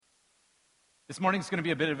This morning is going to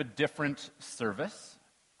be a bit of a different service.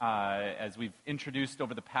 As we've introduced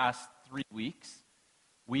over the past 3 weeks,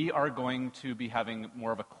 we are going to be having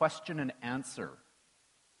more of a question and answer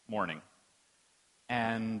morning.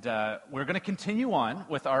 And we're going to continue on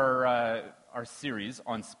with our series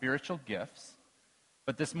on spiritual gifts.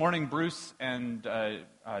 But this morning, Bruce and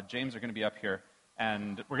James are going to be up here,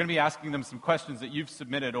 and we're going to be asking them some questions that you've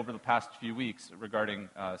submitted over the past few weeks regarding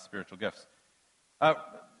spiritual gifts.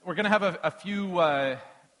 We're going to have a few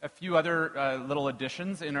other little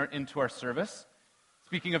additions into our service.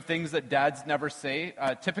 Speaking of things that dads never say,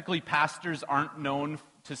 typically pastors aren't known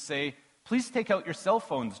to say, please take out your cell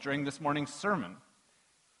phones during this morning's sermon.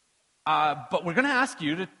 But we're going to ask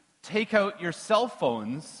you to take out your cell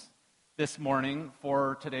phones this morning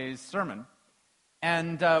for today's sermon.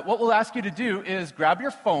 And what we'll ask you to do is grab your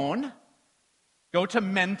phone, go to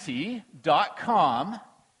menti.com,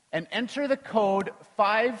 and enter the code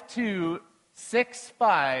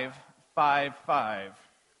 526555.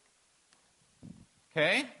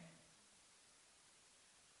 Okay?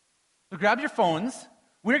 So grab your phones.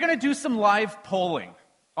 We're going to do some live polling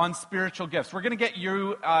on spiritual gifts. We're going to get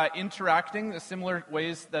you interacting the similar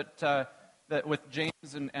ways that with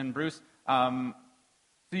James and Bruce. So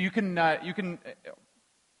you can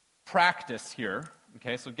practice here.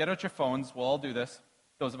 Okay, so get out your phones. We'll all do this.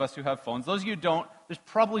 Those of us who have phones. Those of you who don't, there's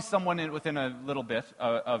probably someone within a little bit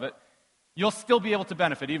of it. You'll still be able to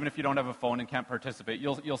benefit, even if you don't have a phone and can't participate.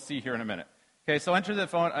 You'll see here in a minute. Okay, so enter the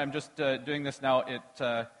phone. I'm just doing this now.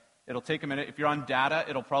 It'll take a minute. If you're on data,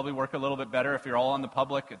 it'll probably work a little bit better. If you're all on the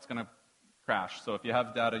public, it's going to crash. So if you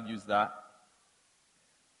have data, use that.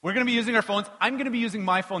 We're going to be using our phones. I'm going to be using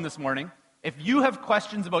my phone this morning. If you have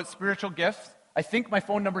questions about spiritual gifts, I think my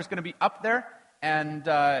phone number is going to be up there, and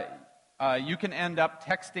you can end up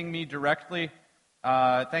texting me directly.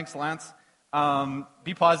 Thanks, Lance.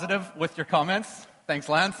 Be positive with your comments. Thanks,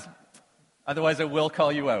 Lance. Otherwise, I will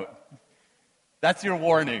call you out. That's your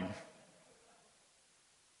warning.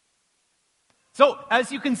 So,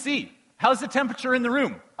 as you can see, how's the temperature in the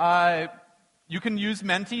room? You can use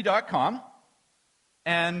menti.com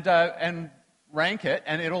and rank it,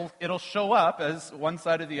 and it'll show up as one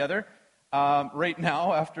side or the other. Right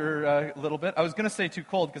now, after a little bit, I was going to say too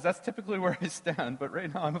cold because that's typically where I stand, but right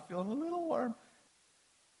now I'm feeling a little warm.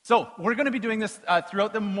 So we're going to be doing this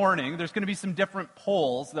throughout the morning. There's going to be some different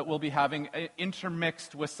polls that we'll be having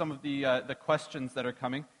intermixed with some of the questions that are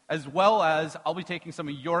coming, as well as I'll be taking some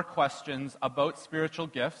of your questions about spiritual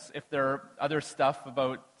gifts. If there are other stuff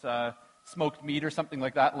about smoked meat or something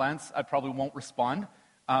like that, Lance, I probably won't respond.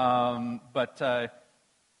 But the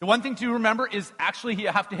one thing to remember is actually you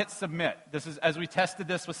have to hit submit. This is, as we tested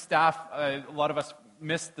this with staff, a lot of us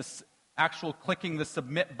missed the actual clicking the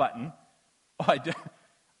submit button. Oh,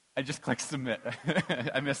 I just clicked submit.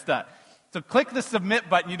 I missed that. So click the submit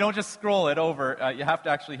button. You don't just scroll it over. You have to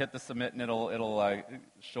actually hit the submit, and it'll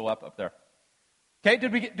show up there. Okay,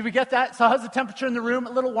 did we get that? So how's the temperature in the room?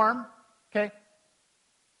 A little warm. Okay.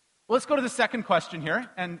 Well, let's go to the second question here,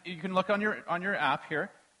 and you can look on your app here.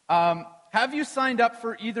 Have you signed up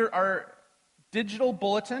for either our digital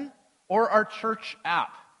bulletin or our church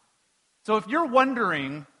app? So if you're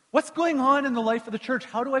wondering, what's going on in the life of the church?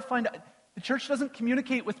 How do I find out? The church doesn't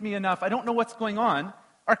communicate with me enough. I don't know what's going on.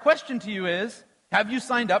 Our question to you is, have you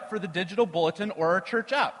signed up for the digital bulletin or our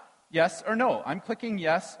church app? Yes or no? I'm clicking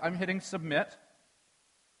yes. I'm hitting submit.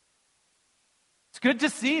 It's good to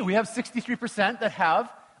see. We have 63% that have.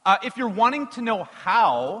 If you're wanting to know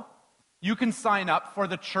how, you can sign up for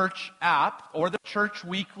the church app or the church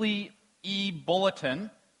weekly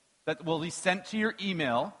e-bulletin that will be sent to your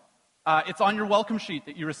email. It's on your welcome sheet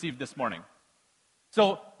that you received this morning.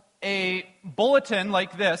 So a bulletin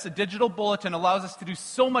like this, a digital bulletin, allows us to do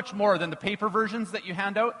so much more than the paper versions that you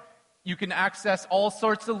hand out. You can access all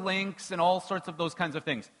sorts of links and all sorts of those kinds of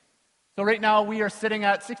things. So right now we are sitting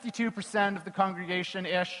at 62% of the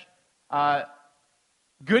congregation-ish.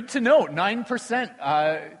 Good to know,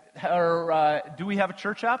 9%. Do we have a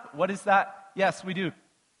church app? What is that? Yes, we do.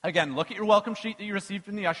 Again, look at your welcome sheet that you received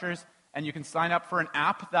from the ushers, and you can sign up for an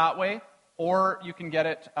app that way, or you can get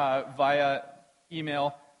it via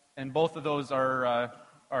email, and both of those are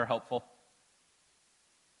helpful.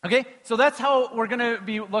 Okay, so that's how we're going to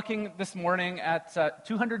be looking this morning at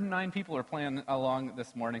 209 people are playing along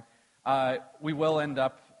this morning. We will end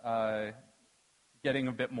up getting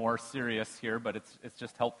a bit more serious here, but it's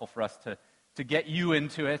just helpful for us to get you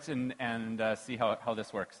into it and see how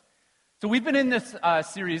this works. So we've been in this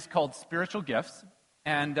series called Spiritual Gifts,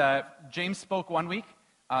 and James spoke one week.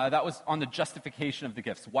 That was on the justification of the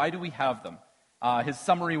gifts. Why do we have them? His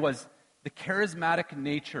summary was, the charismatic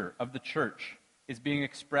nature of the church is being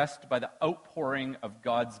expressed by the outpouring of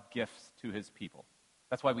God's gifts to his people.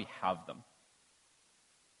 That's why we have them.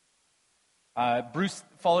 Bruce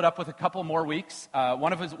followed up with a couple more weeks.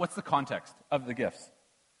 One of his, what's the context of the gifts?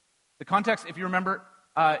 The context, if you remember,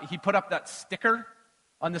 he put up that sticker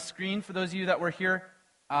on the screen for those of you that were here.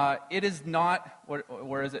 It is not,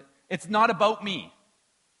 where is it? It's not about me,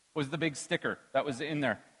 was the big sticker that was in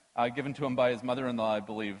there, given to him by his mother-in-law, I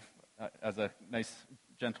believe, as a nice,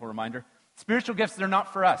 gentle reminder. Spiritual gifts, they're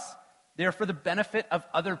not for us. They're for the benefit of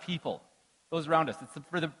other people, those around us. It's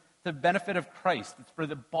for the benefit of Christ. It's for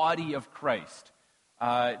the body of Christ.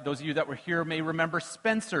 Those of you that were here may remember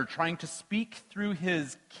Spencer trying to speak through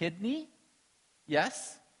his kidney,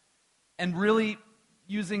 yes, and really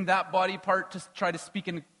using that body part to try to speak,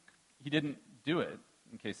 and he didn't do it,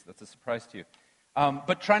 in case that's a surprise to you.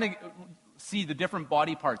 But trying to see the different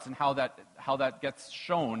body parts and how that gets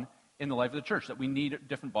shown in the life of the church, that we need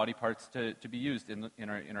different body parts to be used in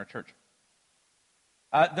our church.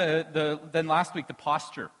 Then last week, the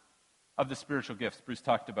posture of the spiritual gifts Bruce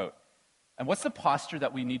talked about. And what's the posture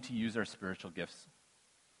that we need to use our spiritual gifts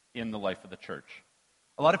in the life of the church?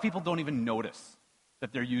 A lot of people don't even notice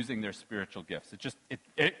that they're using their spiritual gifts.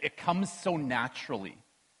 It comes so naturally.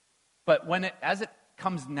 But as it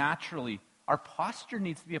comes naturally, our posture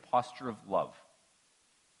needs to be a posture of love.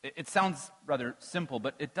 It sounds rather simple,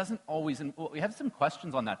 but it doesn't always, and we have some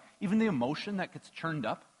questions on that. Even the emotion that gets churned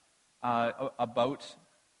up about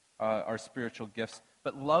our spiritual gifts.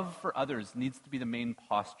 But love for others needs to be the main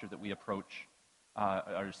posture that we approach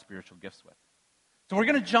our spiritual gifts with. So we're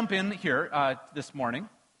going to jump in here this morning.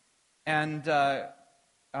 And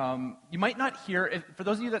you might not hear, for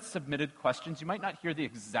those of you that submitted questions, you might not hear the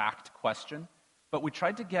exact question, but we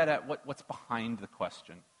tried to get at what's behind the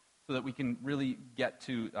question so that we can really get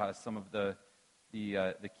to some of the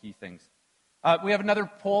key things. We have another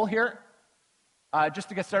poll here. Just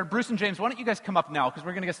to get started, Bruce and James, why don't you guys come up now, because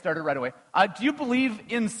we're going to get started right away. Do you believe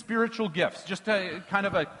in spiritual gifts? Just kind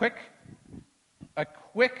of a quick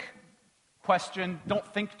question. Don't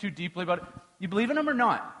think too deeply about it. You believe in them or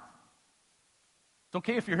not? It's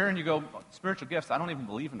okay if you're here and you go, spiritual gifts, I don't even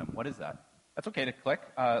believe in them. What is that? That's okay to click.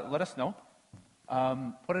 Let us know.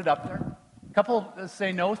 Put it up there. A couple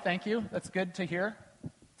say no, thank you. That's good to hear.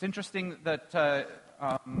 It's interesting that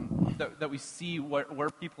that we see where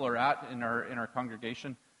people are at in our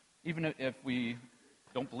congregation, even if we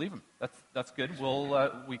don't believe them. That's good.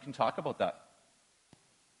 We can talk about that.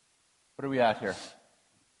 What are we at here?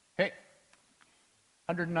 Okay,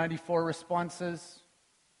 194 responses,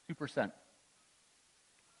 2%.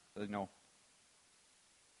 No.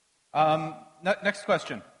 Next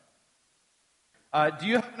question. Do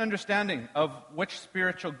you have an understanding of which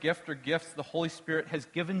spiritual gift or gifts the Holy Spirit has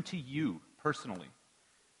given to you personally?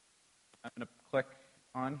 I'm going to click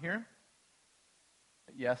on here.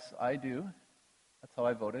 Yes, I do. That's how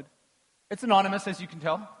I voted. It's anonymous, as you can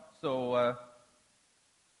tell, so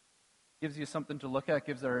gives you something to look at.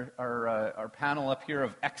 Gives our panel up here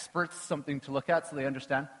of experts something to look at, so they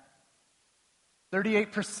understand.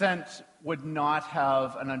 38% would not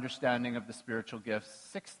have an understanding of the spiritual gifts.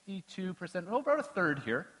 62%, well, about a third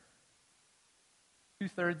here.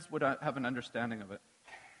 2/3 would have an understanding of it.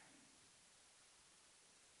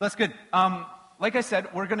 That's good. Like I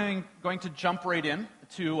said, we're going to jump right in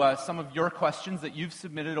to some of your questions that you've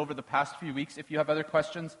submitted over the past few weeks. If you have other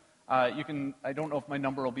questions, you can. I don't know if my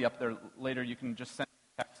number will be up there later. You can just send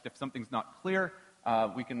a text if something's not clear.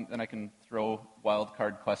 Then I can throw wild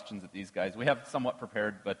card questions at these guys. We have somewhat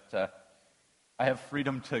prepared, but I have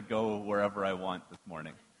freedom to go wherever I want this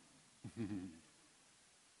morning.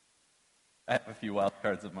 I have a few wild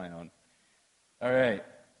cards of my own. All right.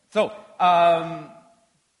 So,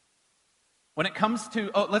 when it comes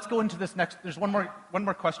to, let's go into this next. There's one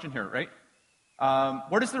more question here, right?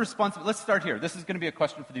 Where does the responsibility? Let's start here. This is going to be a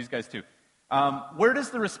question for these guys too. Where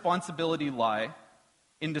does the responsibility lie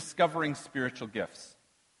in discovering spiritual gifts?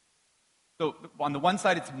 So on the one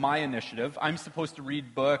side, it's my initiative. I'm supposed to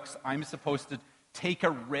read books. I'm supposed to take a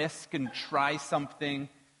risk and try something.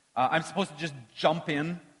 I'm supposed to just jump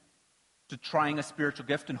in to trying a spiritual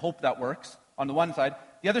gift and hope that works, on the one side.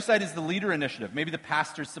 The other side is the leader initiative. Maybe the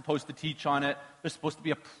pastor's supposed to teach on it. There's supposed to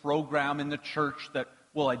be a program in the church that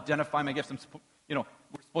will identify my gifts.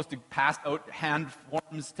 We're supposed to pass out hand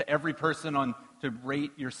forms to every person to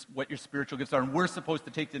rate what your spiritual gifts are. And we're supposed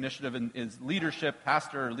to take the initiative, and is leadership,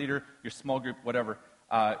 pastor or leader, your small group, whatever,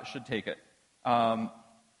 should take it.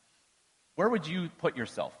 Where would you put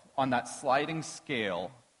yourself on that sliding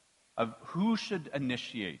scale of who should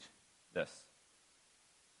initiate this?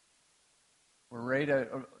 We're right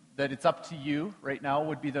that it's up to you right now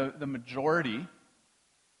would be the majority.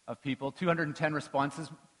 of people, 210 responses.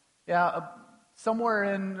 Yeah, somewhere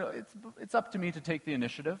in, it's up to me to take the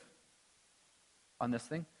initiative on this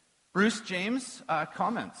thing. Bruce James,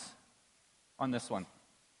 comments on this one.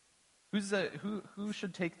 Who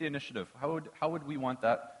should take the initiative? How would we want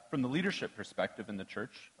that from the leadership perspective in the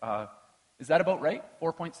church? Is that about right?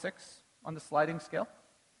 4.6 on the sliding scale?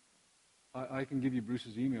 I can give you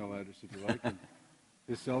Bruce's email address if you like, and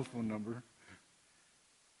his cell phone number.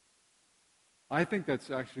 I think that's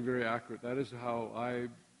actually very accurate. That is how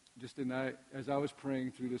as I was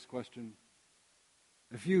praying through this question,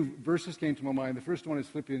 a few verses came to my mind. The first one is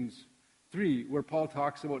Philippians 3, where Paul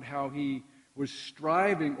talks about how he was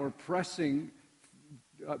striving or pressing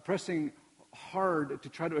hard to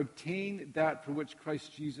try to obtain that for which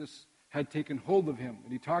Christ Jesus had taken hold of him.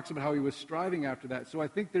 And he talks about how he was striving after that. So I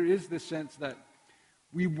think there is this sense that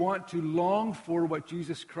we want to long for what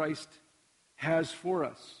Jesus Christ has for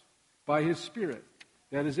us by his Spirit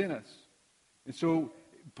that is in us. And so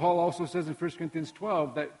Paul also says in 1 Corinthians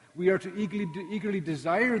 12 that we are to eagerly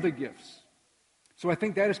desire the gifts. So I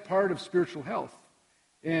think that is part of spiritual health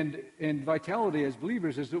and vitality as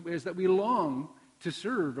believers, is that we long to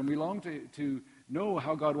serve and we long to know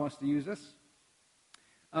how God wants to use us.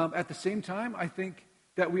 At the same time, I think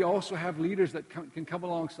that we also have leaders that can come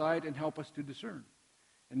alongside and help us to discern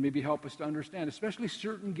and maybe help us to understand, especially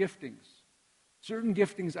certain giftings. Certain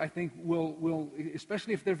giftings, I think, will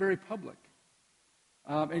especially if they're very public,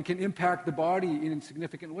 and can impact the body in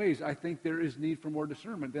significant ways. I think there is need for more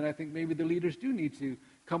discernment. Then I think maybe the leaders do need to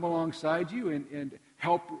come alongside you and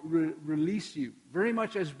help release you, very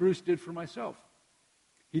much as Bruce did for myself.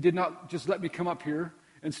 He did not just let me come up here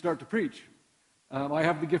and start to preach. I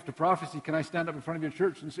have the gift of prophecy. Can I stand up in front of your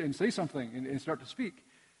church and say something and start to speak?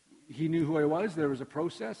 He knew who I was. There was a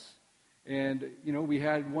process. And, we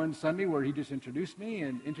had one Sunday where he just introduced me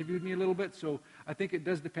and interviewed me a little bit. So I think it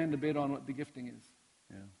does depend a bit on what the gifting is.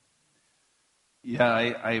 Yeah,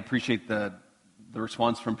 I appreciate the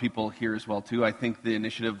response from people here as well, too. I think the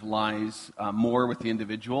lies more with the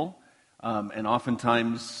individual. And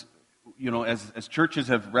oftentimes, as churches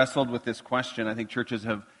have wrestled with this question, I think churches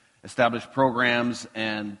have established programs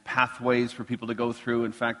and pathways for people to go through.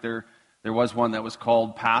 In fact, there was one that was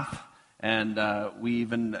called PATH, and we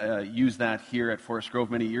even used that here at Forest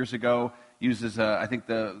Grove many years ago. I think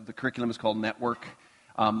the curriculum is called Network.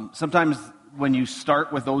 Sometimes when you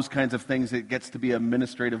start with those kinds of things, it gets to be an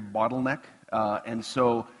administrative bottleneck, and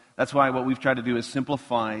so that's why what we've tried to do is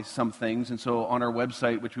simplify some things. And so on our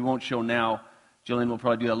website, which we won't show now, Jillian will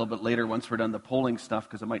probably do that a little bit later once we're done the polling stuff,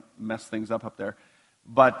 because it might mess things up there.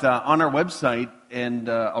 But on our website, and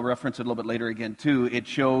I'll reference it a little bit later again too, it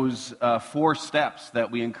shows 4 steps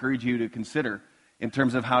that we encourage you to consider in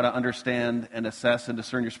terms of how to understand and assess and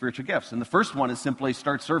discern your spiritual gifts. And the first one is simply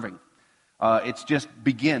start serving. It's just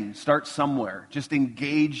begin, start somewhere. Just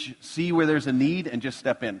engage, see where there's a need, and just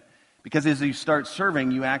step in. Because as you start serving,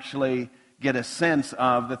 you actually get a sense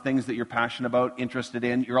of the things that you're passionate about, interested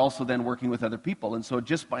in. You're also then working with other people. And so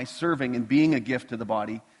just by serving and being a gift to the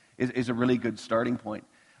body is a really good starting point.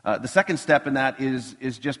 The second step in that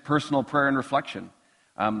is just personal prayer and reflection.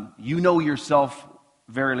 You know yourself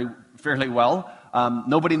fairly well.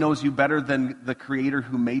 Nobody knows you better than the Creator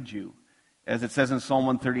who made you. As it says in Psalm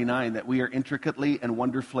 139, that we are intricately and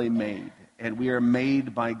wonderfully made. And we are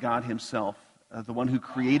made by God himself. The one who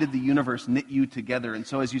created the universe knit you together. And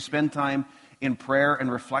so as you spend time in prayer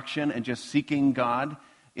and reflection and just seeking God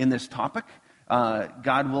in this topic,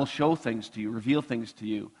 God will show things to you, reveal things to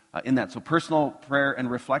you in that. So personal prayer and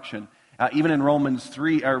reflection. Even in Romans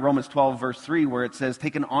 12, verse 3, where it says,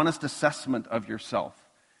 take an honest assessment of yourself.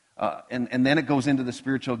 And then it goes into the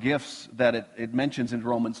spiritual gifts that it mentions in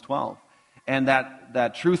Romans 12. And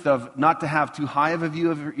that truth of not to have too high of a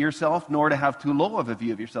view of yourself, nor to have too low of a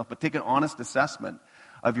view of yourself, but take an honest assessment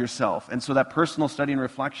of yourself. And so that personal study and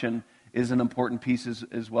reflection is an important piece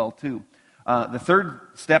as well, too. The third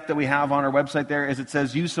step that we have on our website there is it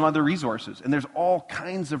says use some other resources. And there's all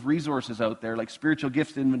kinds of resources out there, like spiritual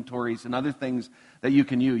gifts inventories and other things that you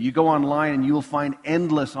can use. You go online and you will find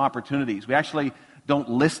endless opportunities. We actually don't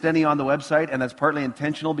list any on the website, and that's partly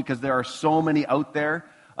intentional because there are so many out there.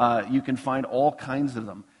 You can find all kinds of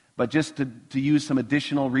them. But just to use some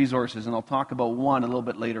additional resources, and I'll talk about one a little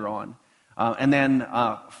bit later on. And then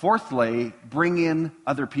fourthly, bring in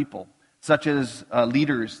other people, such as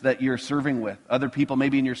leaders that you're serving with, other people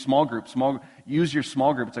maybe in your small group. Use your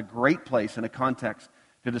small group. It's a great place and a context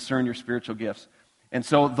to discern your spiritual gifts. And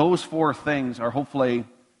so those 4 things are hopefully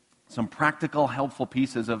some practical, helpful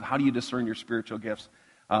pieces of how do you discern your spiritual gifts.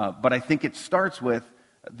 But I think it starts with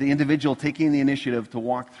the individual taking the initiative to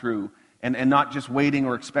walk through and not just waiting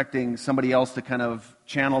or expecting somebody else to kind of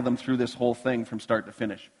channel them through this whole thing from start to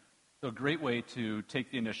finish. So a great way to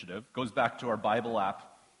take the initiative goes back to our Bible app,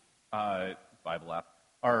 our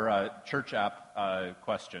church app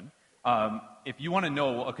question. If you want to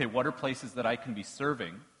know, okay, what are places that I can be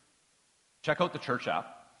serving, check out the church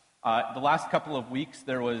app. The last couple of weeks,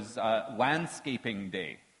 there was landscaping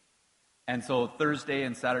day. And so Thursday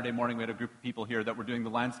and Saturday morning, we had a group of people here that were doing the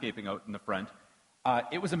landscaping out in the front.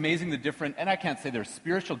 It was amazing the different, and I can't say they're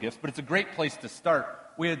spiritual gifts, but it's a great place to start.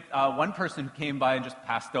 We had one person who came by and just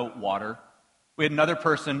passed out water. We had another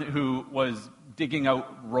person who was digging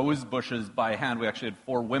out rose bushes by hand. We actually had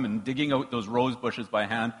 4 women digging out those rose bushes by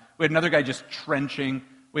hand. We had another guy just trenching.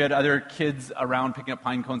 We had other kids around picking up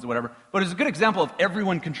pine cones or whatever. But it's a good example of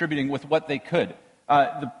everyone contributing with what they could.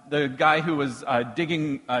 The guy who was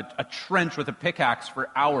digging a trench with a pickaxe for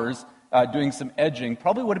hours, doing some edging,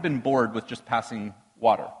 probably would have been bored with just passing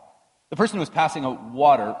water. The person who was passing out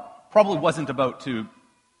water probably wasn't about to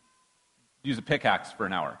use a pickaxe for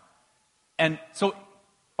an hour. And so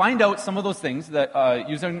find out some of those things that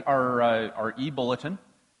using our e-bulletin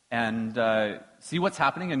and see what's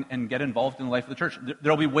happening and get involved in the life of the church.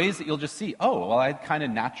 There'll be ways that you'll just see, oh, well, I kind of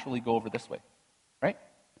naturally go over this way, right?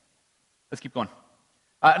 Let's keep going.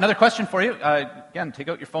 Another question for you. Again, take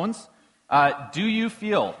out your phones. Do you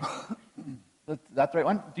feel, that's the right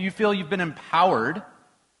one? Do you feel you've been empowered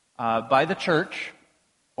by the church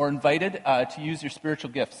or invited to use your spiritual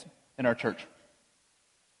gifts in our church?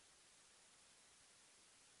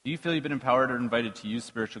 Do you feel you've been empowered or invited to use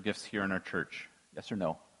spiritual gifts here in our church? Yes or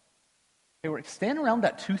no? Okay, we're staying around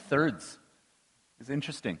that 2/3. It's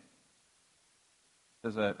interesting.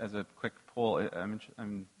 As a quick poll,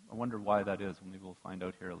 I wonder why that is. Maybe we'll find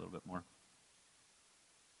out here a little bit more.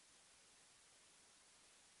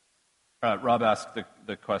 Rob asked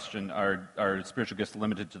the question, are spiritual gifts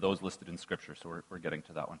limited to those listed in Scripture? So we're getting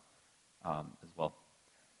to that one as well.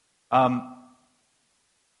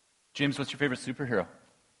 James, what's your favorite superhero?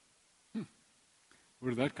 Where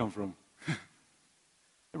did that come from?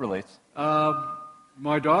 It relates.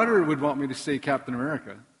 My daughter would want me to say Captain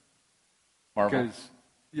America. Marvel. Because,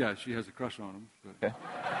 yeah, she has a crush on him. But. Okay.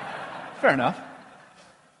 Fair enough.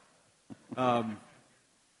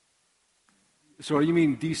 So you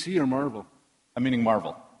mean DC or Marvel? I'm meaning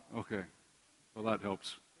Marvel. Okay. Well, that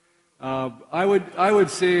helps. I would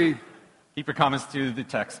say... Keep your comments to the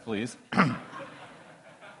text, please.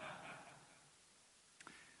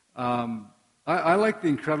 I like the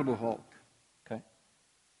Incredible Hulk. Okay.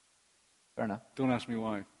 Fair enough. Don't ask me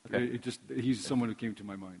why. Okay. He's someone who came to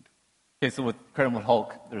my mind. Okay, so with Incredible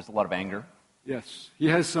Hulk, there's a lot of anger. Yes, he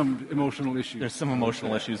has some emotional issues. There's some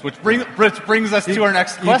emotional issues, which brings us to our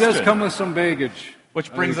next question. He does come with some baggage.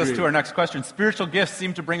 Which brings us to our next question. Spiritual gifts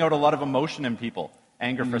seem to bring out a lot of emotion in people.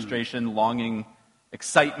 Anger, frustration, longing,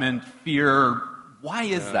 excitement, fear. Why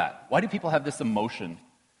is that? Why do people have this emotion?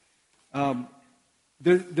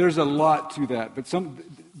 There's a lot to that, but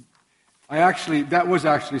that was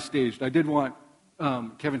actually staged. I did want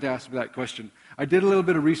Kevin to ask me that question. I did a little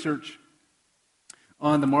bit of research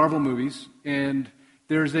on the Marvel movies, and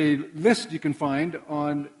there's a list you can find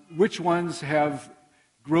on which ones have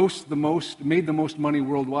grossed the most, made the most money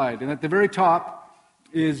worldwide. And at the very top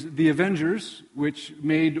is The Avengers, which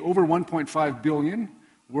made over $1.5 billion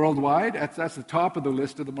worldwide. That's the top of the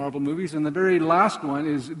list of the Marvel movies. And the very last one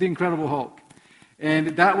is The Incredible Hulk.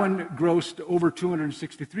 And that one grossed over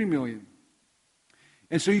 $263 million.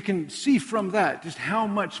 And so you can see from that just how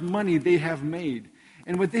much money they have made.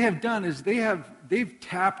 And what they have done is they've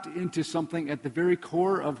tapped into something at the very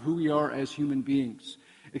core of who we are as human beings,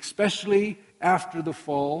 especially after the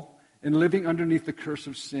fall and living underneath the curse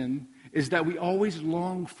of sin, is that we always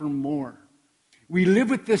long for more. We live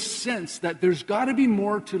with this sense that there's got to be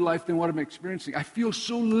more to life than what I'm experiencing. I feel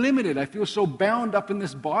so limited. I feel so bound up in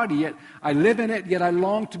this body, yet I live in it, yet I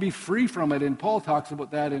long to be free from it. And Paul talks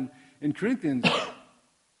about that in Corinthians.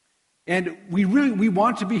 And we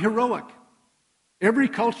want to be heroic. Every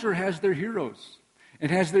culture has their heroes.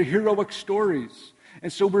 It has their heroic stories.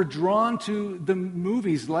 And so we're drawn to the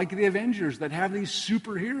movies like The Avengers that have these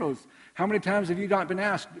superheroes. How many times have you not been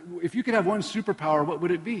asked, if you could have one superpower, what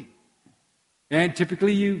would it be? And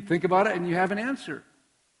typically you think about it and you have an answer.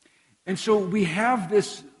 And so we have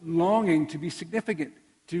this longing to be significant,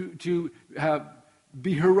 to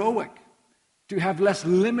be heroic, to have less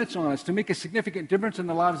limits on us, to make a significant difference in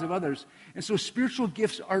the lives of others. And so spiritual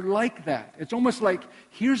gifts are like that. It's almost like,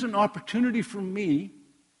 here's an opportunity for me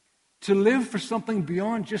to live for something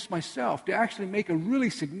beyond just myself, to actually make a really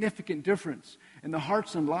significant difference in the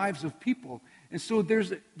hearts and lives of people. And so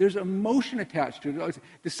there's emotion attached to it.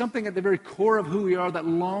 There's something at the very core of who we are that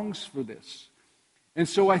longs for this. And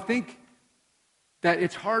so I think that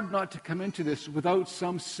it's hard not to come into this without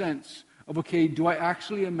some sense of, okay, do I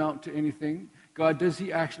actually amount to anything? God, does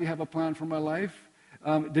he actually have a plan for my life?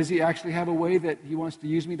 Does he actually have a way that he wants to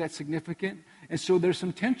use me that's significant? And so there's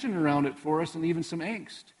some tension around it for us and even some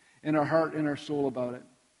angst in our heart and our soul about it.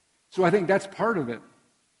 So I think that's part of it.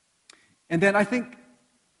 And then I think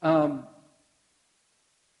some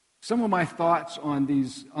of my thoughts on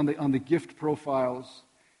the gift profiles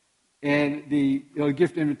and the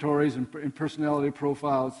gift inventories and personality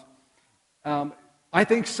profiles, I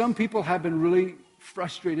think some people have been really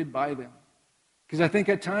frustrated by them. Because I think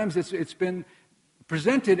at times it's been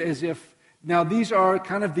presented as if, now these are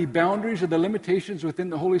kind of the boundaries or the limitations within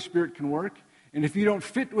the Holy Spirit can work. And if you don't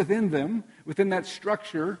fit within them, within that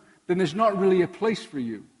structure, then there's not really a place for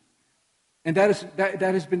you. And that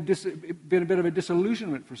has been a bit of a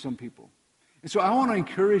disillusionment for some people. And so I want to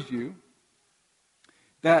encourage you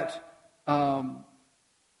that I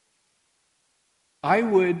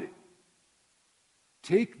would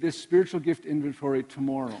take this spiritual gift inventory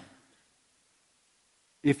tomorrow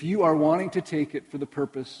if you are wanting to take it for the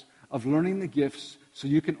purpose of learning the gifts so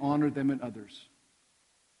you can honor them in others.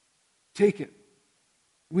 Take it.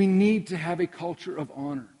 We need to have a culture of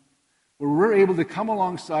honor where we're able to come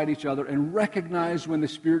alongside each other and recognize when the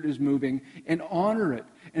Spirit is moving and honor it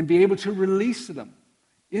and be able to release them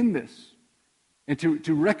in this. And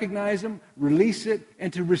to recognize them, release it,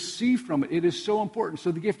 and to receive from it. It is so important.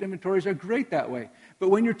 So the gift inventories are great that way. But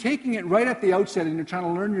when you're taking it right at the outset and you're trying to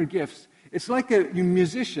learn your gifts, it's like a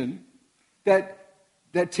musician that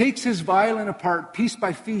takes his violin apart piece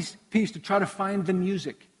by piece to try to find the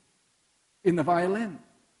music in the violin.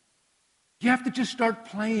 You have to just start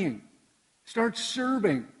playing, start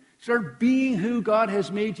serving, start being who God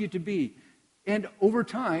has made you to be. And over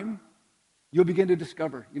time, you'll begin to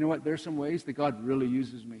discover, you know what, there's some ways that God really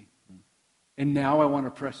uses me. And now I want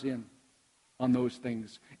to press in on those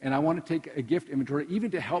things. And I want to take a gift inventory even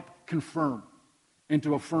to help confirm and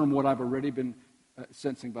to affirm what I've already been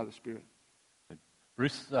sensing by the Spirit.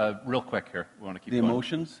 Bruce, real quick here. We want to keep the going.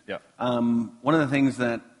 Emotions? Yeah. One of the things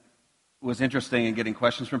that was interesting in getting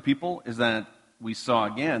questions from people is that we saw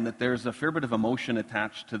again that there's a fair bit of emotion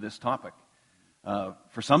attached to this topic.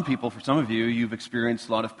 For some people, for some of you, you've experienced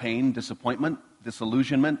a lot of pain, disappointment,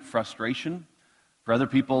 disillusionment, frustration. For other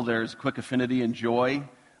people, there's quick affinity and joy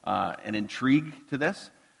and intrigue to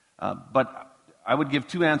this. But I would give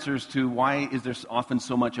two answers to why is there often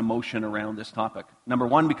so much emotion around this topic. Number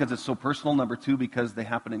one, because it's so personal. Number two, because they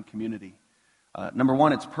happen in community. Number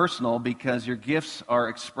one, it's personal because your gifts are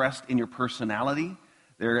expressed in your personality.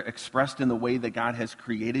 They're expressed in the way that God has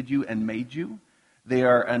created you and made you. They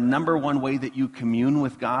are a number one way that you commune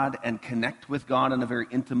with God and connect with God on a very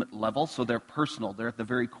intimate level. So they're personal. They're at the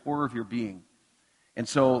very core of your being. And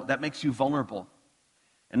so that makes you vulnerable.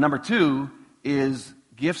 And number two is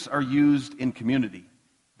gifts are used in community.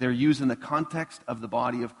 They're used in the context of the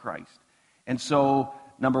body of Christ. And so,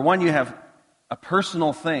 number one, you have a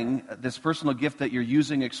personal thing, this personal gift that you're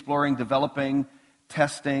using, exploring, developing,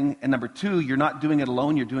 testing. And number two, you're not doing it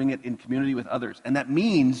alone, you're doing it in community with others. And that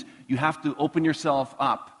means you have to open yourself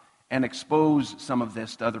up and expose some of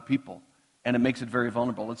this to other people. And it makes it very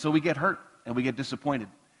vulnerable. And so we get hurt and we get disappointed.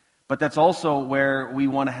 But that's also where we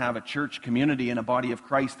want to have a church community and a body of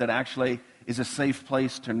Christ that actually is a safe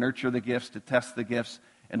place to nurture the gifts, to test the gifts,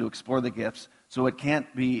 and to explore the gifts. So it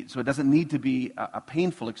doesn't need to be a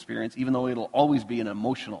painful experience, even though it'll always be an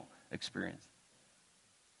emotional experience.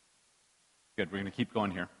 Good. We're going to keep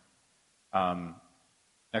going here.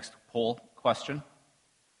 Next poll question.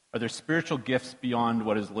 Are there spiritual gifts beyond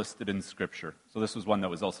what is listed in Scripture? So this was one that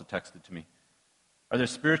was also texted to me. Are there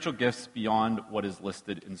spiritual gifts beyond what is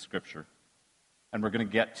listed in Scripture? And we're going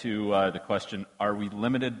to get to the question, are we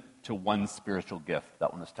limited to one spiritual gift?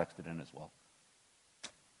 That one was texted in as well.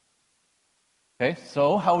 Okay,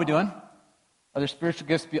 so how are we doing? Are there spiritual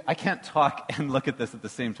gifts? I can't talk and look at this at the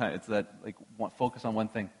same time. It's that, focus on one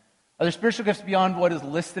thing. Are there spiritual gifts beyond what is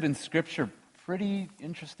listed in Scripture? Pretty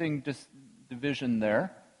interesting division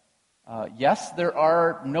there. Yes, there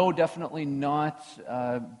are. No, definitely not.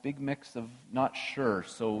 Big mix of not sure.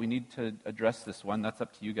 So we need to address this one. That's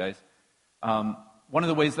up to you guys. One of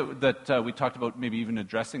the ways that we talked about maybe even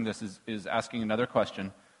addressing this is asking another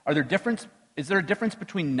question. Is there a difference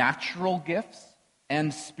between natural gifts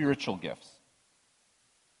and spiritual gifts?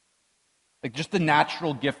 Like just the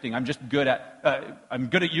natural gifting. I'm good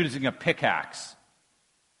at using a pickaxe.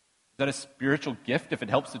 that a spiritual gift if it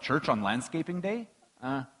helps the church on landscaping day?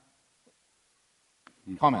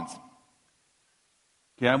 Comments?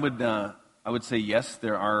 Okay, I would say yes,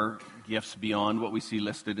 there are gifts beyond what we see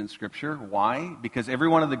listed in Scripture. Why? Because every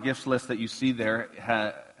one of the gifts lists that you see there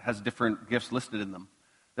has different gifts listed in them.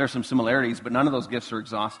 There are some similarities, but none of those gifts are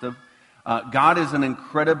exhaustive. God is an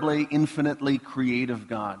incredibly, infinitely creative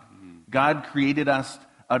God. God created us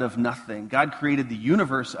out of nothing. God created the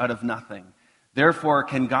universe out of nothing. Therefore,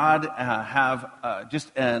 can God have just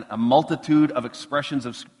a multitude of expressions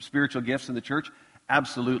of spiritual gifts in the church?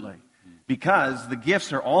 Absolutely. Because the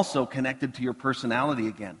gifts are also connected to your personality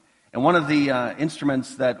again. And one of the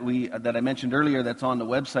instruments that I mentioned earlier that's on the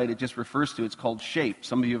website, it just refers to, it's called SHAPE.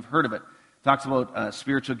 Some of you have heard of it. It talks about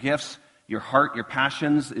spiritual gifts. Your heart, your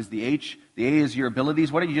passions is the H. The A is your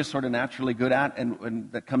abilities. What are you just sort of naturally good at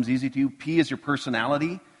and that comes easy to you? P is your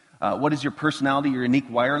personality. What is your personality, your unique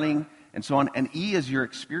wiring, and so on. And E is your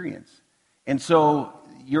experience. And so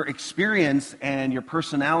your experience and your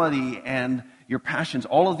personality and your passions,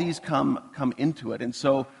 all of these come into it. And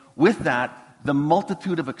so with that, the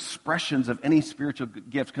multitude of expressions of any spiritual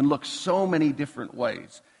gift can look so many different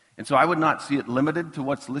ways. And so I would not see it limited to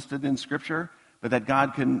what's listed in Scripture, but that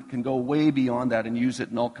God can go way beyond that and use it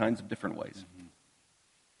in all kinds of different ways.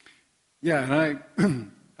 Yeah,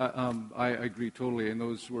 and I agree totally, and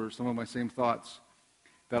those were some of my same thoughts,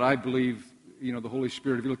 that I believe, the Holy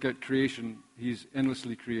Spirit, if you look at creation, He's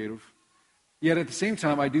endlessly creative. Yet at the same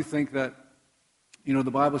time, I do think that,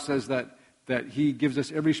 the Bible says that He gives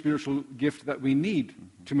us every spiritual gift that we need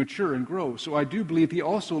to mature and grow. So I do believe He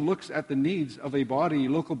also looks at the needs of a body,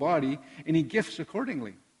 local body, and He gifts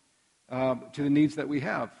accordingly to the needs that we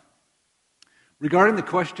have. Regarding the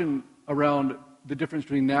question around the difference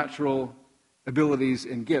between natural abilities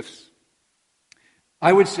and gifts,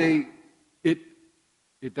 I would say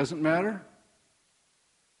it doesn't matter,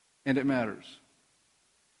 and it matters.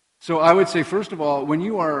 So I would say, first of all, when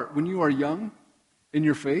you are young in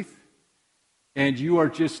your faith, and you are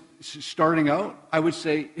just starting out, I would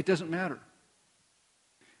say it doesn't matter.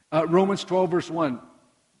 Romans 12, verse 1.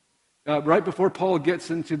 Right before Paul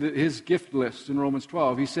gets into his gift list in Romans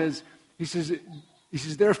 12, he says,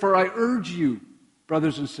 therefore I urge you,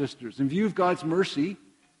 brothers and sisters, in view of God's mercy,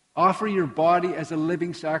 offer your body as a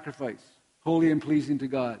living sacrifice, holy and pleasing to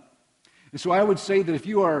God. And so I would say that if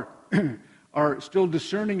you are still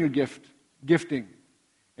discerning your gifting,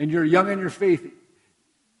 and you're young in your faith,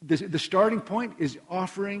 the starting point is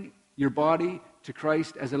offering your body to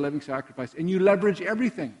Christ as a living sacrifice. And you leverage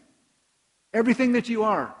everything that you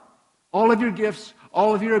are, all of your gifts,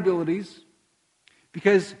 all of your abilities,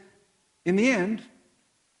 because in the end,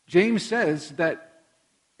 James says that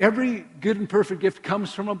every good and perfect gift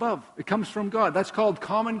comes from above. It comes from God. That's called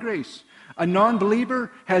common grace. A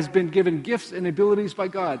non-believer has been given gifts and abilities by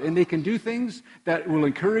God, and they can do things that will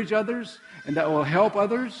encourage others and that will help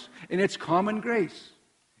others, and it's common grace.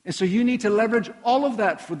 And so you need to leverage all of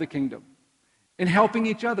that for the kingdom and helping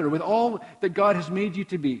each other with all that God has made you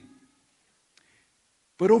to be.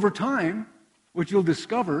 But over time, what you'll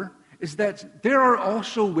discover is that there are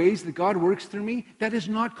also ways that God works through me that is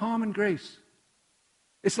not common grace.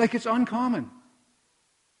 It's like it's uncommon.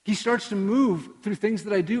 He starts to move through things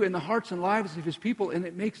that I do in the hearts and lives of His people, and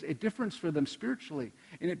it makes a difference for them spiritually,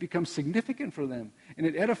 and it becomes significant for them, and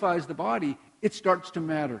it edifies the body. It starts to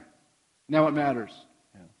matter. Now it matters.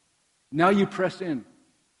 Now you press in.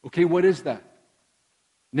 Okay, what is that?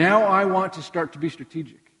 Now I want to start to be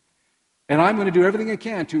strategic. And I'm going to do everything I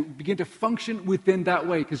can to begin to function within that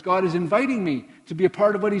way, because God is inviting me to be a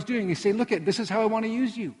part of what He's doing. He's saying, look, this is how I want to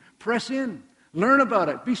use you. Press in. Learn about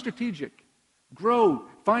it. Be strategic. Grow.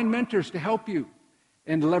 Find mentors to help you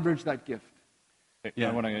and leverage that gift. Okay, yeah.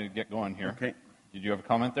 I want to get going here. Okay. Did you have a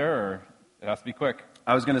comment there, or it has to be quick?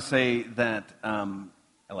 I was going to say that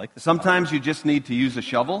I like this. Sometimes you just need to use a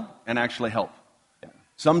shovel and actually help. Yeah.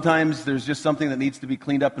 Sometimes there's just something that needs to be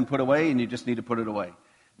cleaned up and put away, and you just need to put it away.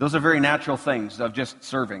 Those are very natural things of just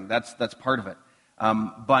serving. That's part of it.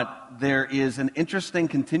 But there is an interesting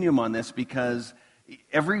continuum on this, because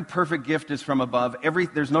every perfect gift is from above.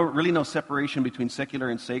 There's really no separation between secular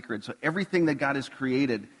and sacred. So everything that God has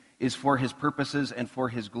created is for His purposes and for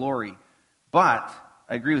His glory. But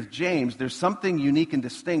I agree with James, there's something unique and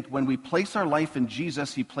distinct. When we place our life in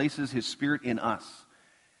Jesus, He places His Spirit in us.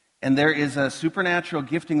 And there is a supernatural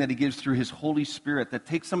gifting that He gives through His Holy Spirit that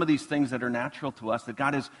takes some of these things that are natural to us, that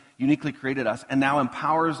God has uniquely created us, and now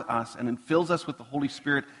empowers us and fills us with the Holy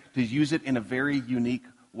Spirit to use it in a very unique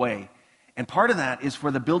way. And part of that is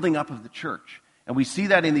for the building up of the church. And we see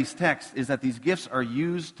that in these texts, is that these gifts are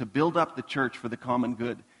used to build up the church for the common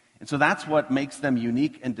good. And so that's what makes them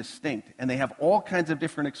unique and distinct. And they have all kinds of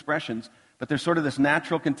different expressions, but there's sort of this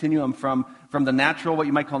natural continuum from the natural, what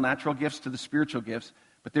you might call natural gifts, to the spiritual gifts.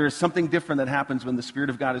 But there is something different that happens when the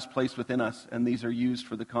Spirit of God is placed within us, and these are used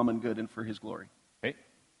for the common good and for His glory. Okay.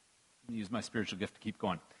 Use my spiritual gift to keep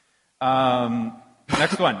going.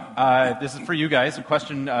 Next one. This is for you guys. A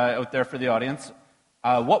question out there for the audience.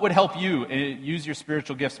 What would help you use your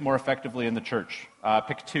spiritual gifts more effectively in the church?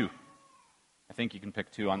 Pick two. I think you can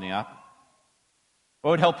pick two on the app.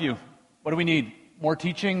 What would help you? What do we need? More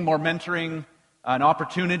teaching, more mentoring, an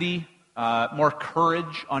opportunity, more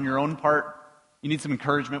courage on your own part. You need some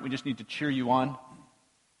encouragement. We just need to cheer you on.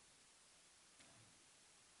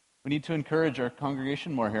 We need to encourage our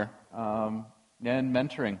congregation more here. And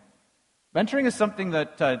mentoring. Mentoring is something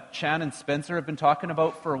that Chan and Spencer have been talking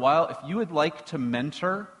about for a while. If you would like to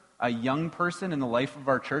mentor a young person in the life of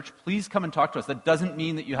our church, please come and talk to us. That doesn't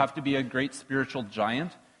mean that you have to be a great spiritual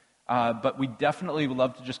giant, but we definitely would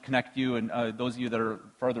love to just connect you, and those of you that are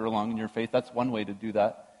farther along in your faith, that's one way to do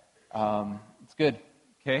that. It's good.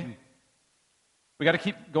 Okay? We got to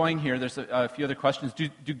keep going here. There's a few other questions.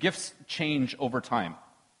 Do gifts change over time?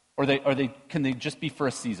 Or can they just be for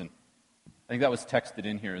a season? I think that was texted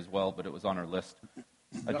in here as well, but it was on our list.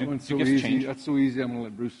 That one's so easy. Change? That's so easy. I'm going to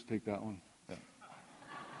let Bruce take that one. Yeah.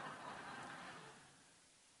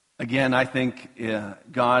 Again, I think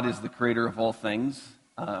God is the creator of all things.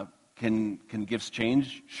 Can gifts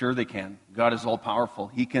change? Sure they can. God is all powerful.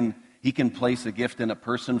 He can place a gift in a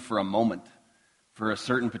person for a moment, for a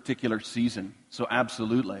certain particular season. So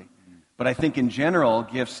absolutely. But I think in general,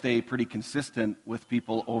 gifts stay pretty consistent with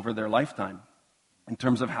people over their lifetime in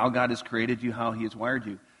terms of how God has created you, how He has wired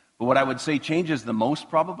you. But what I would say changes the most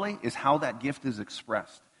probably is how that gift is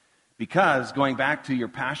expressed. Because going back to your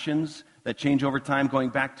passions that change over time, going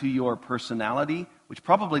back to your personality, which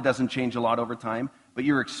probably doesn't change a lot over time, but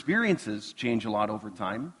your experiences change a lot over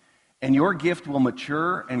time, and your gift will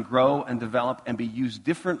mature and grow and develop and be used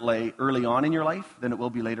differently early on in your life than it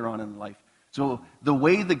will be later on in life. So the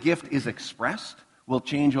way the gift is expressed will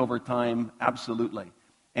change over time, absolutely.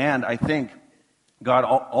 And I think God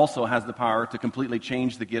also has the power to completely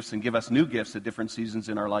change the gifts and give us new gifts at different seasons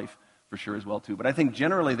in our life, for sure as well, too. But I think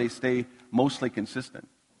generally they stay mostly consistent.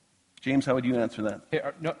 James, how would you answer that? Hey,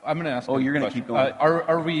 no, I'm going to ask. Oh, you're going to keep going.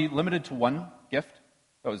 Are we limited to one gift?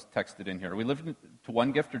 That was texted in here. Are we limited to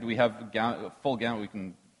one gift, or do we have a full gamut we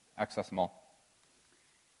can access them all?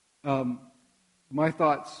 My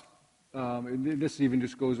thoughts, and this even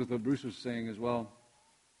just goes with what Bruce was saying as well.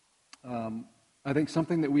 I think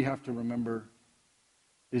something that we have to remember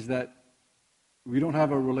is that we don't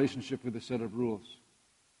have a relationship with a set of rules.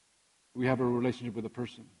 We have a relationship with a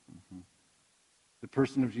person. Mm-hmm. The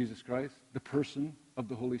person of Jesus Christ, the person of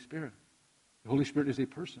the Holy Spirit. The Holy Spirit is a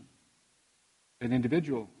person, an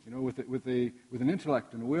individual, with an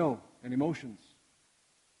intellect and a will and emotions.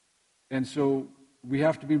 And so we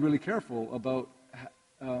have to be really careful about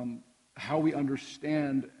how we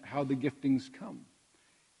understand how the giftings come,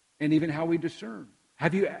 and even how we discern.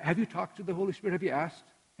 Have you talked to the Holy Spirit? Have you asked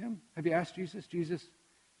Him? Have you asked Jesus? Jesus,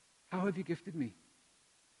 how have you gifted me?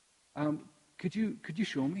 Could you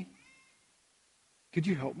show me? Could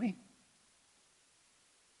you help me?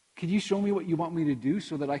 Could you show me what you want me to do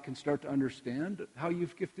so that I can start to understand how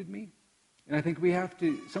you've gifted me? And I think we have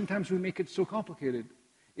to, sometimes we make it so complicated.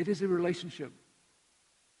 It is a relationship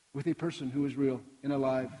with a person who is real and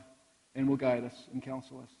alive and will guide us and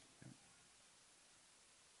counsel us.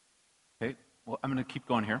 Okay, well, I'm going to keep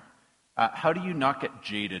going here. How do you not get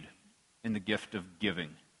jaded in the gift of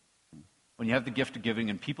giving? When you have the gift of giving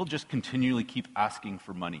and people just continually keep asking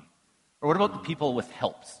for money? Or what about the people with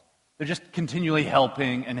helps? They're just continually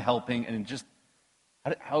helping and just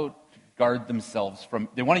how to guard themselves from,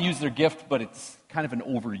 they want to use their gift, but it's kind of an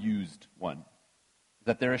overused one. Is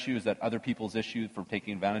that their issue? Is that other people's issue for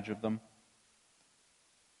taking advantage of them?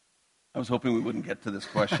 I was hoping we wouldn't get to this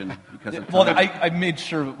question because of well, I made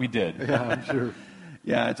sure that we did. Yeah, I'm sure.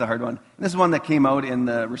 Yeah, it's a hard one. And this is one that came out in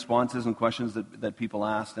the responses and questions that people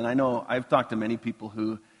asked. And I know I've talked to many people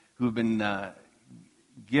who've been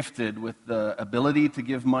gifted with the ability to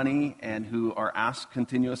give money and who are asked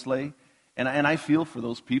continuously. And I feel for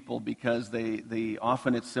those people because they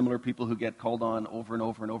often, it's similar people who get called on over and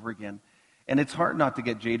over and over again. And it's hard not to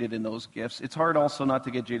get jaded in those gifts. It's hard also not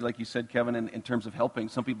to get jaded, like you said, Kevin, in terms of helping.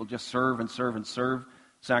 Some people just serve and serve and serve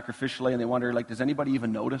sacrificially, and they wonder, does anybody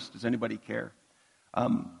even notice? Does anybody care?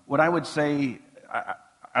 What I would say,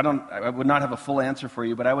 I would not have a full answer for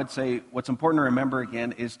you, but I would say what's important to remember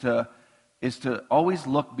again is to always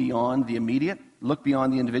look beyond the immediate, look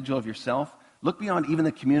beyond the individual of yourself, look beyond even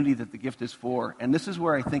the community that the gift is for. And this is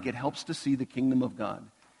where I think it helps to see the kingdom of God.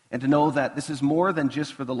 and to know that this is more than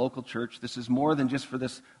just for the local church. This is more than just for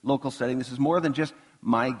this local setting. This is more than just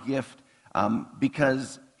my gift,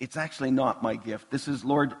 because it's actually not my gift. This is,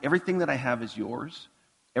 Lord, everything that I have is yours.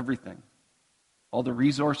 Everything. All the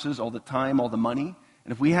resources, all the time, all the money.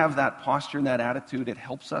 And if we have that posture and that attitude, it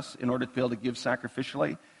helps us in order to be able to give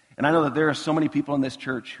sacrificially. And I know that there are so many people in this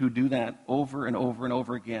church who do that over and over and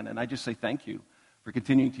over again. And I just say thank you for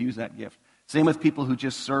continuing to use that gift. Same with people who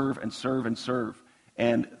just serve and serve and serve,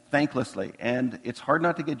 and thanklessly. And it's hard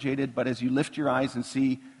not to get jaded, but as you lift your eyes and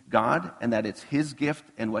see God and that it's His gift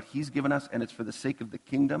and what He's given us and it's for the sake of the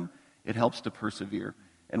kingdom, it helps to persevere.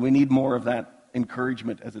 And we need more of that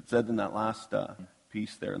encouragement, as it said in that last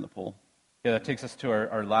piece there in the poll. Yeah, that takes us to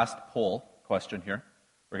our last poll question here.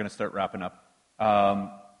 We're going to start wrapping up.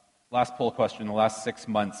 Last poll question. In the last 6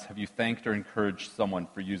 months, have you thanked or encouraged someone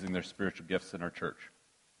for using their spiritual gifts in our church?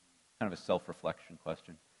 Kind of a self-reflection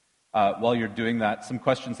question. While you're doing that, some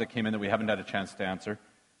questions that came in that we haven't had a chance to answer.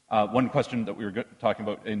 One question that we were talking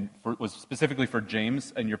about was specifically for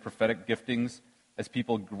James and your prophetic giftings. As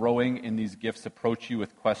people growing in these gifts approach you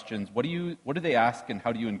with questions, what do they ask and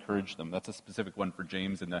how do you encourage them? That's a specific one for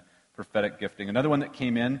James and the prophetic gifting. Another one that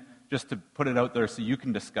came in, just to put it out there so you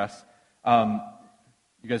can discuss. You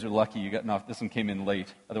guys are lucky you got enough. This one came in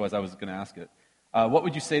late. Otherwise, I was going to ask it. What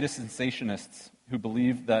would you say to cessationists who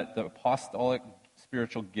believe that the apostolic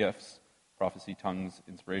spiritual gifts, prophecy, tongues,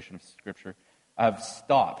 inspiration of Scripture, have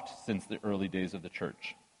stopped since the early days of the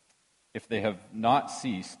church? If they have not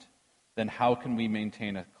ceased, then how can we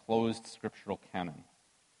maintain a closed scriptural canon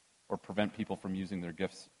or prevent people from using their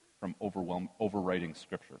gifts from overwriting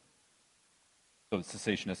Scripture? So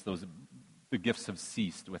cessationists, the gifts have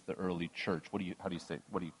ceased with the early church. What do you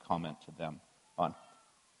comment to them on?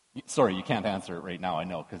 Sorry, you can't answer it right now, I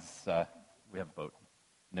know, because we have about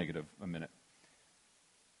a minute.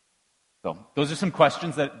 So those are some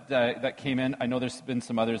questions that came in. I know there's been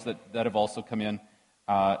some others that have also come in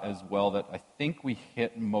as well that I think we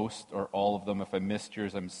hit most or all of them. If I missed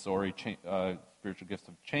yours, I'm sorry. Spiritual gifts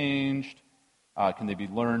have changed. Can they be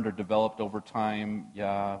learned or developed over time?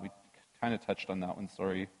 Yeah, we kind of touched on that one.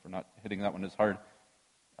 Sorry for not hitting that one as hard.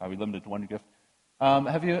 We limited to one gift.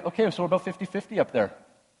 Okay, so we're about 50-50 up there.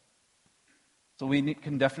 So we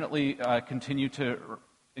can definitely continue to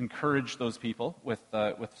encourage those people with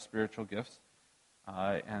spiritual gifts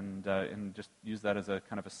and just use that as a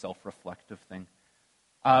kind of a self-reflective thing.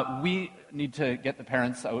 We need to get the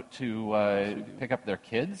parents out to pick up their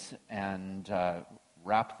kids and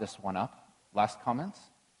wrap this one up. Last comments?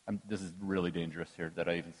 This is really dangerous here that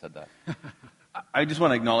I even said that. I just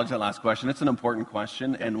want to acknowledge that last question. It's an important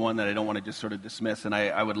question and one that I don't want to just sort of dismiss. And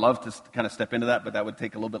I would love to kind of step into that, but that would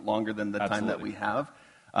take a little bit longer than the time that we have.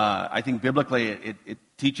 I think biblically it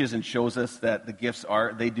teaches and shows us that the gifts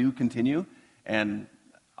they do continue. And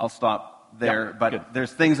I'll stop there. Yeah, but good.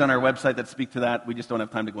 There's things on our website that speak to that. We just don't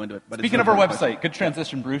have time to go into it. But Speaking of our website, good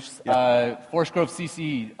transition, Bruce. Yeah.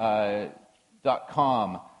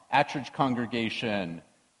 ForestGroveCC.com, Attridge Congregation.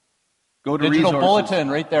 Go to Digital resources.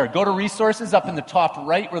 bulletin right there. Go to resources up in the top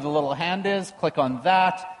right where the little hand is. Click on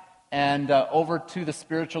that. And over to the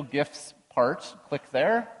spiritual gifts part. Click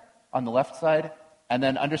there on the left side. And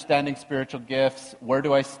then understanding spiritual gifts. Where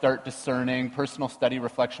do I start discerning? Personal study,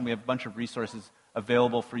 reflection. We have a bunch of resources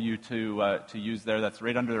available for you to use there. That's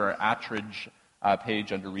right under our Attridge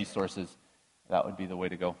page under resources. That would be the way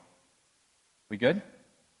to go. We good?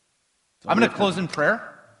 I'm going to close in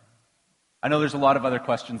prayer. I know there's a lot of other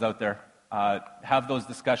questions out there. Have those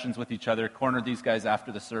discussions with each other. Corner these guys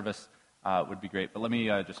after the service would be great. But let me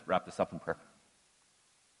just wrap this up in prayer.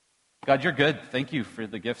 God, you're good. Thank you for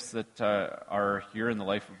the gifts that are here in the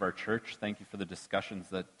life of our church. Thank you for the discussions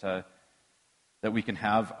that we can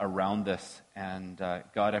have around this. And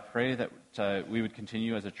God, I pray that we would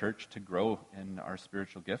continue as a church to grow in our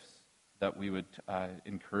spiritual gifts, that we would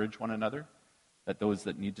encourage one another, that those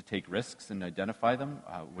that need to take risks and identify them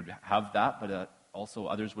would have that, but also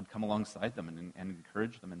others would come alongside them and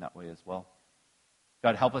encourage them in that way as well.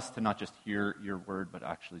 God, help us to not just hear your word, but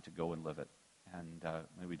actually to go and live it. And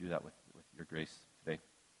may we do that with your grace today.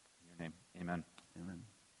 In your name, amen. Amen.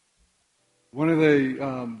 One of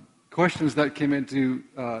the questions that came into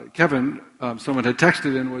Kevin, someone had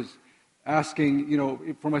texted in, was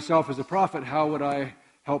asking, for myself as a prophet, how would I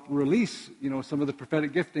help release, some of the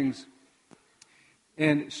prophetic giftings?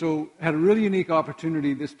 And so had a really unique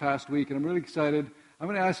opportunity this past week, and I'm really excited. I'm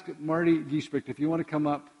going to ask Marty Giesbricht if you want to come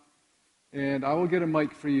up, and I will get a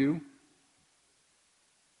mic for you.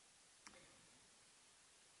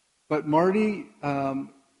 But Marty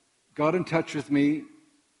got in touch with me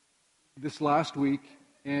this last week,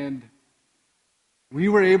 and we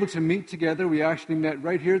were able to meet together. We actually met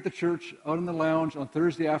right here at the church, out in the lounge on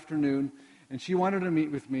Thursday afternoon, and she wanted to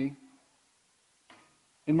meet with me.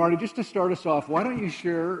 And Marty, just to start us off, why don't you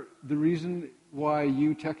share the reason why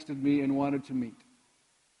you texted me and wanted to meet?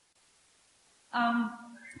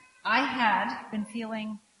 I had been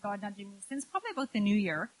feeling God nudging me since probably about the new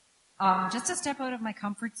year, just to step out of my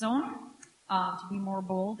comfort zone, to be more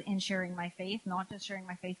bold in sharing my faith, not just sharing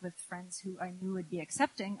my faith with friends who I knew would be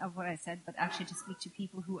accepting of what I said, but actually to speak to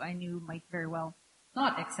people who I knew might very well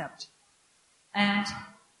not accept. And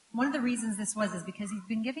one of the reasons this was is because he's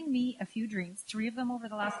been giving me a few dreams, 3 of them over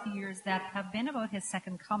the last few years, that have been about his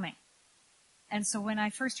second coming. And so when I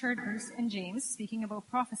first heard Bruce and James speaking about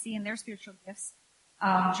prophecy and their spiritual gifts,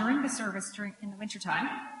 during the service in the wintertime,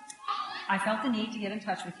 I felt the need to get in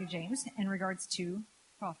touch with you, James, in regards to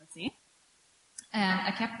prophecy. And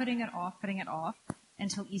I kept putting it off,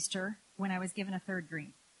 until Easter, when I was given a 3rd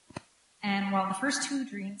dream. And while the first 2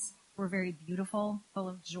 dreams were very beautiful, full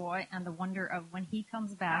of joy, and the wonder of when he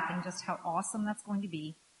comes back and just how awesome that's going to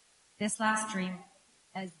be, this last dream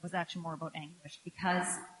was actually more about anguish, because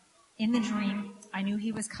in the dream, I knew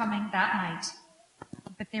he was coming that night,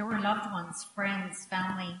 but there were loved ones, friends,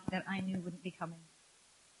 family that I knew wouldn't be coming.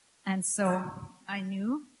 And so I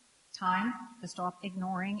knew time to stop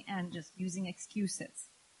ignoring and just using excuses.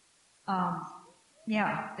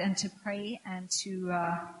 And to pray and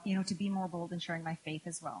to be more bold in sharing my faith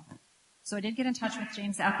as well. So I did get in touch with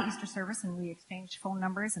James at the Easter service, and we exchanged phone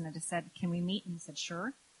numbers, and I just said, can we meet? And he said,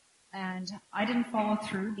 sure. And I didn't follow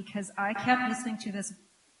through because I kept listening to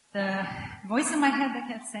the voice in my head that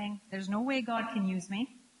kept saying, there's no way God can use me,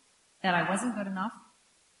 that I wasn't good enough,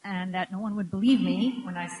 and that no one would believe me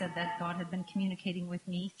when I said that God had been communicating with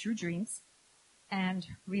me through dreams. And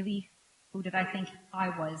really, who did I think I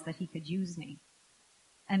was that he could use me?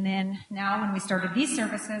 And then now when we started these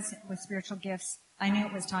services with spiritual gifts, I knew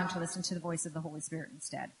it was time to listen to the voice of the Holy Spirit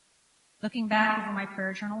instead. Looking back over my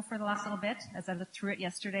prayer journal for the last little bit, as I looked through it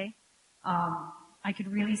yesterday, I could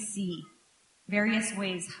really see various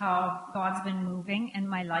ways how God's been moving in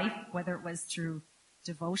my life, whether it was through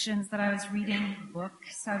devotions that I was reading,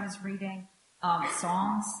 books I was reading,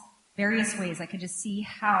 songs, various ways. I could just see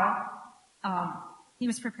how he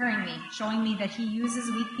was preparing me, showing me that he uses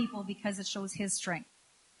weak people because it shows his strength,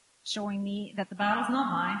 showing me that the battle's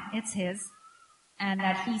not mine, it's his, and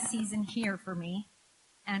that he sees and hears for me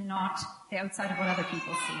and not the outside of what other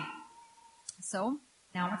people see. So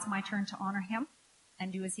now it's my turn to honor him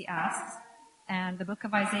and do as he asks. And the book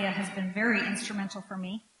of Isaiah has been very instrumental for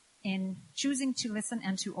me in choosing to listen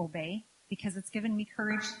and to obey, because it's given me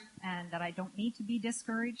courage, and that I don't need to be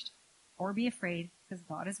discouraged or be afraid, because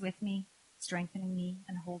God is with me, strengthening me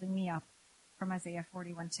and holding me up, from Isaiah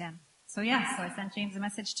 41:10. So I sent James a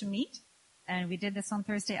message to meet, and we did this on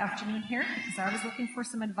Thursday afternoon here because I was looking for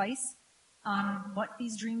some advice on what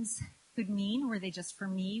these dreams could mean. Were they just for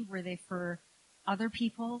me? Were they for other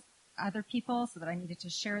people, so that I needed to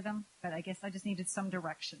share them? But I guess I just needed some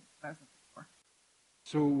direction that I was looking for.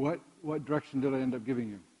 So what direction did I end up giving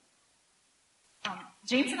you?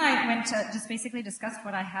 James and I went to just basically discussed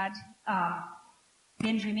what I had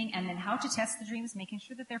been dreaming, and then how to test the dreams, making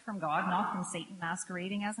sure that they're from God, not from Satan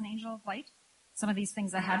masquerading as an angel of light. Some of these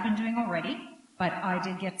things I had been doing already, but I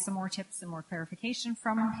did get some more tips and more clarification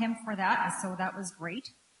from him for that, and so that was great.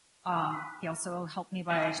 He also helped me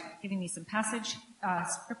by giving me some passage,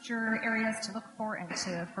 scripture areas to look for, and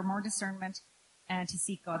for more discernment, and to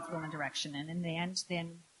seek God's will and direction. And in the end,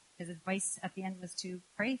 then his advice at the end was to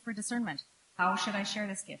pray for discernment. How should I share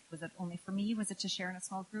this gift? Was it only for me? Was it to share in a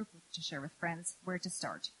small group? Was it to share with friends? Where to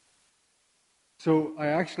start? So I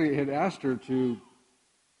actually had asked her to,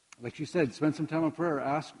 like you said, spend some time in prayer.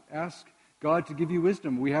 Ask God to give you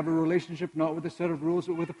wisdom. We have a relationship not with a set of rules,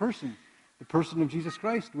 but with a person. The person of Jesus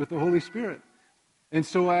Christ, with the Holy Spirit. And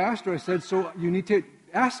so I asked her, I said, so you need to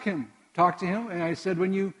ask him, talk to him. And I said,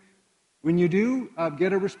 when you do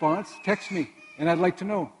get a response, text me, and I'd like to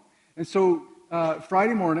know. And so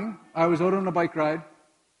Friday morning, I was out on a bike ride,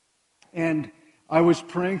 and I was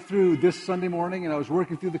praying through this Sunday morning, and I was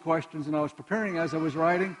working through the questions, and I was preparing as I was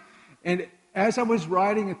riding. And as I was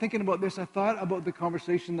riding and thinking about this, I thought about the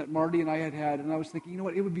conversation that Marty and I had, and I was thinking, you know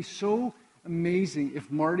what, it would be so amazing if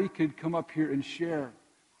Marty could come up here and share.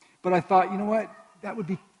 But I thought, you know what, that would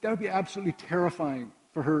be absolutely terrifying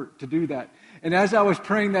for her to do that. And as I was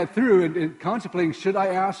praying that through and contemplating, should I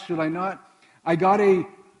ask, should I not, I got a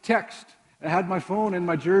text. I had my phone in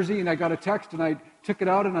my jersey, and I got a text, and I took it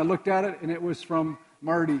out, and I looked at it, and it was from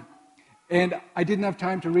Marty. And I didn't have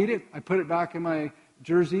time to read it. I put it back in my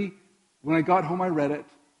jersey. When I got home, I read it.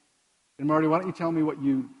 And Marty, why don't you tell me what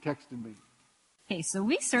you texted me? Okay, so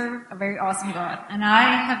we serve a very awesome God, and I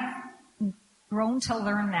have grown to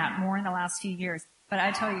learn that more in the last few years. But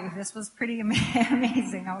I tell you, this was pretty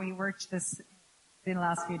amazing how he worked this in the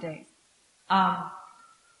last few days.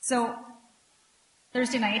 So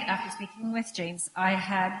Thursday night, after speaking with James, I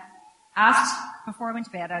had asked, before I went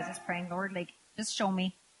to bed, I was just praying, Lord, like, just show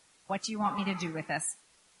me, what do you want me to do with this?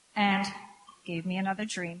 And gave me another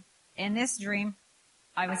dream. In this dream,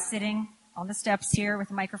 I was sitting on the steps here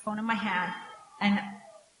with a microphone in my hand, and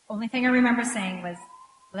only thing I remember saying was,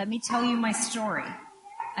 let me tell you my story.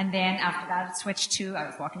 And then after that, it switched to, I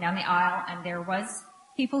was walking down the aisle, and there was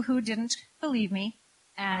people who didn't believe me.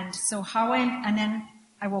 And so and then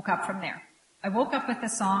I woke up from there. I woke up with the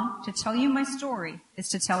song, to tell you my story is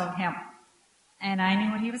to tell of him. And I knew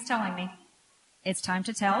what he was telling me. It's time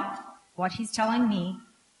to tell what he's telling me,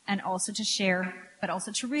 and also to share, but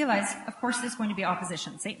also to realize, of course, there's going to be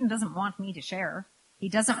opposition. Satan doesn't want me to share. He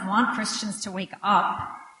doesn't want Christians to wake up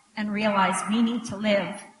and realize we need to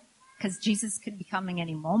live, because Jesus could be coming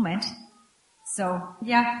any moment. So,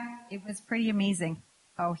 yeah, it was pretty amazing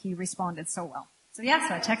how he responded so well. So, yeah,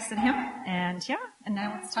 so I texted him, and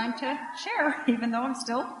now it's time to share, even though I'm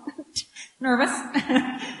still nervous.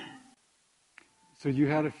 So you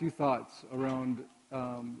had a few thoughts around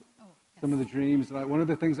some of the dreams. One of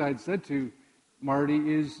the things I had said to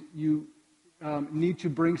Marty is you need to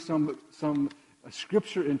bring some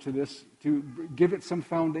scripture into this to give it some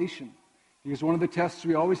foundation. Because one of the tests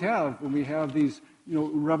we always have when we have these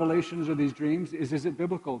revelations or these dreams is it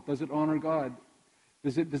biblical? Does it honor God?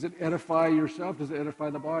 Does it edify yourself? Does it edify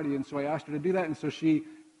the body? And so I asked her to do that, and so she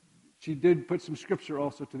did put some scripture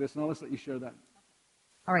also to this, and I'll just let you share that.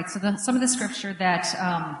 All right, so some of the scripture that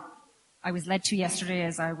I was led to yesterday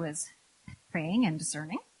as I was praying and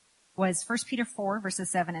discerning was 1 Peter 4, verses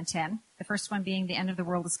 7 and 10. The first one being, the end of the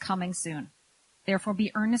world is coming soon. Therefore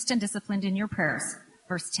be earnest and disciplined in your prayers.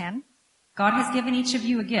 Verse 10, God has given each of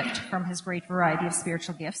you a gift from his great variety of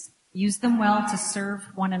spiritual gifts. Use them well to serve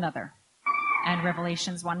one another. And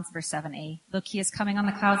Revelations 1, verse 7a, look, he is coming on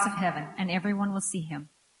the clouds of heaven, and everyone will see him.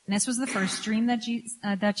 And this was the first dream that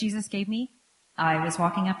Jesus gave me. I was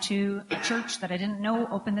walking up to a church that I didn't know,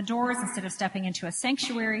 opened the doors. Instead of stepping into a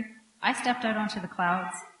sanctuary, I stepped out onto the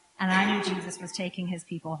clouds, and I knew Jesus was taking his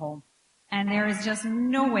people home. And there is just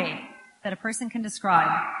no way that a person can describe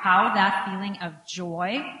how that feeling of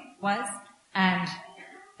joy was, and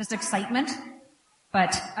just excitement.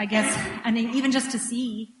 But I guess, and even just to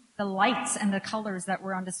see the lights and the colors that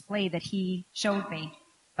were on display that he showed me.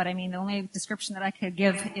 But I mean, the only description that I could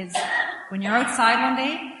give is when you're outside one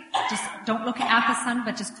day, just don't look at the sun,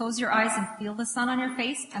 but just close your eyes and feel the sun on your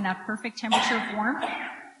face, and that perfect temperature of warmth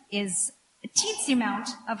is a teensy amount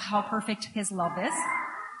of how perfect his love is.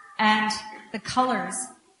 And the colors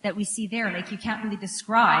that we see there, like you can't really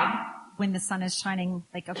describe when the sun is shining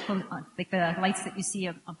like the lights that you see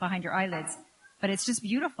behind your eyelids. But it's just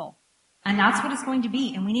beautiful. And that's what it's going to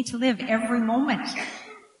be. And we need to live every moment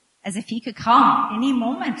as if he could come any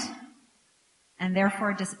moment. And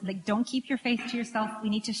therefore, just don't keep your faith to yourself. We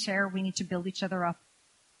need to share. We need to build each other up.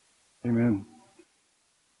 Amen.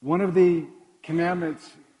 One of the commandments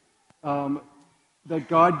that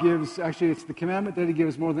God gives, actually it's the commandment that he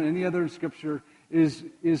gives more than any other in Scripture, is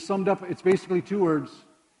summed up, it's basically two words,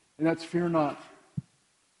 and that's fear not.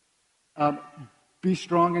 Be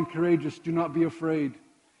strong and courageous. Do not be afraid.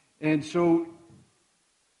 And so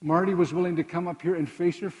Marty was willing to come up here and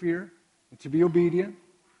face your fear and to be obedient.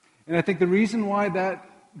 And I think the reason why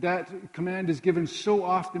that command is given so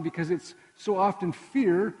often, because it's so often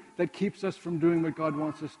fear that keeps us from doing what God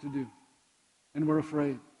wants us to do. And we're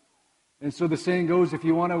afraid. And so the saying goes, if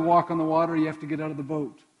you want to walk on the water, you have to get out of the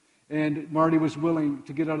boat. And Marty was willing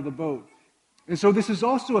to get out of the boat. And so this is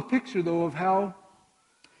also a picture, though, of how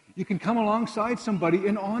you can come alongside somebody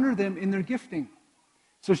and honor them in their gifting.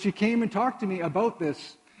 So she came and talked to me about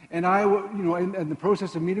this. And I, in the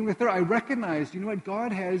process of meeting with her, I recognized, what,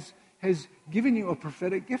 God has given you a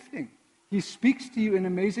prophetic gifting. He speaks to you in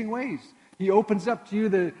amazing ways. He opens up to you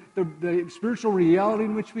the spiritual reality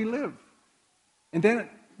in which we live. And then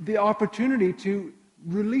the opportunity to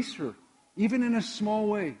release her, even in a small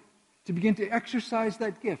way, to begin to exercise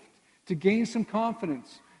that gift, to gain some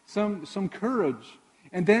confidence, some courage,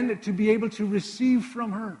 and then to be able to receive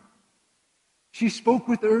from her. She spoke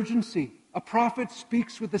with urgency. A prophet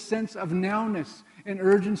speaks with a sense of nowness and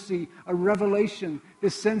urgency, a revelation,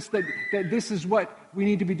 this sense that this is what we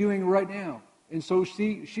need to be doing right now. And so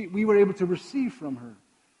we were able to receive from her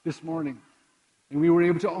this morning. And we were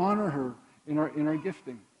able to honor her in our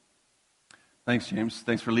gifting. Thanks, James.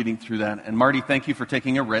 Thanks for leading through that. And Marty, thank you for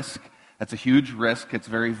taking a risk. That's a huge risk. It's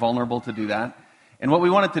very vulnerable to do that. And what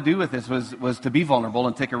we wanted to do with this was to be vulnerable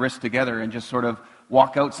and take a risk together and just sort of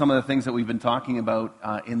walk out some of the things that we've been talking about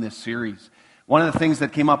in this series. One of the things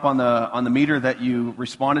that came up on the meter that you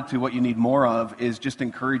responded to, what you need more of, is just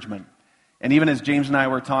encouragement. And even as James and I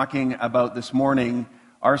were talking about this morning,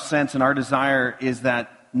 our sense and our desire is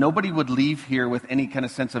that nobody would leave here with any kind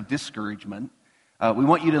of sense of discouragement. We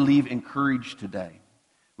want you to leave encouraged today.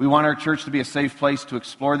 We want our church to be a safe place to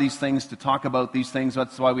explore these things, to talk about these things.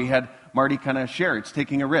 That's why we had Marty kind of share. It's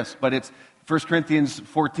taking a risk. But it's 1 Corinthians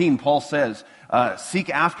 14, Paul says, seek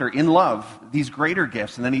after, in love, these greater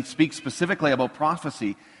gifts. And then he speaks specifically about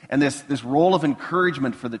prophecy and this role of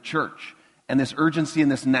encouragement for the church and this urgency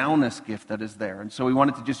and this nowness gift that is there. And so we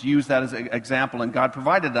wanted to just use that as an example. And God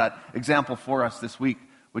provided that example for us this week,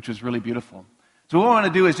 which was really beautiful. So what we want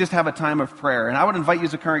to do is just have a time of prayer. And I would invite you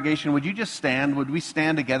as a congregation, would you just stand? Would we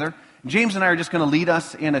stand together? James and I are just going to lead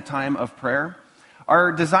us in a time of prayer.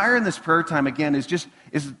 Our desire in this prayer time, again,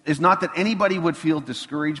 is not that anybody would feel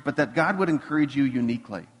discouraged, but that God would encourage you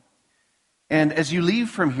uniquely. And as you leave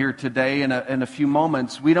from here today in a few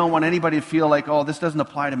moments, we don't want anybody to feel like, oh, this doesn't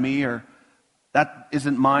apply to me, or that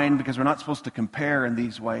isn't mine, because we're not supposed to compare in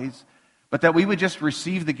these ways, but that we would just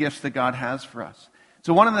receive the gifts that God has for us.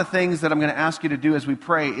 So one of the things that I'm going to ask you to do as we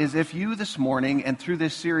pray is, if you this morning and through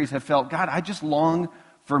this series have felt, God, I just long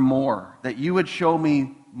for more, that you would show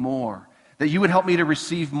me more, that you would help me to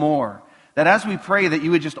receive more, that as we pray that you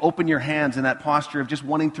would just open your hands in that posture of just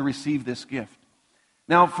wanting to receive this gift.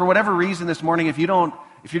 Now, for whatever reason this morning, if you're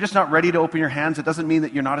just not ready to open your hands, it doesn't mean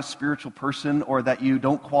that you're not a spiritual person or that you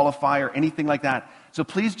don't qualify or anything like that. So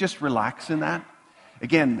please just relax in that.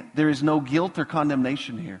 Again, there is no guilt or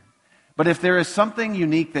condemnation here. But if there is something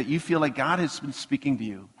unique that you feel like God has been speaking to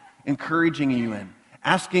you, encouraging you in,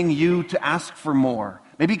 asking you to ask for more,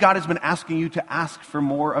 maybe God has been asking you to ask for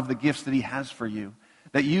more of the gifts that He has for you,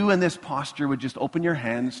 that you in this posture would just open your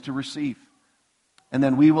hands to receive. And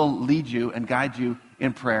then we will lead you and guide you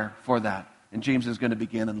in prayer for that. And James is going to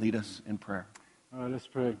begin and lead us in prayer. All right, let's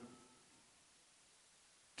pray.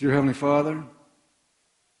 Dear Heavenly Father,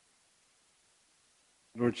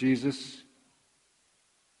 Lord Jesus,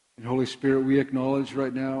 and Holy Spirit, we acknowledge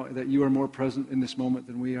right now that you are more present in this moment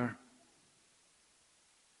than we are.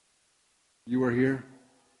 You are here.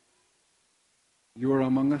 You are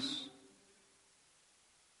among us.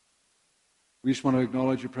 We just want to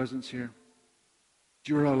acknowledge your presence here.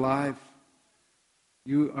 You are alive.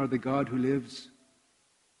 You are the God who lives.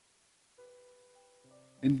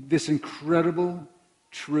 And this incredible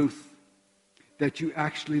truth that you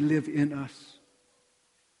actually live in us.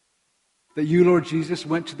 That you, Lord Jesus,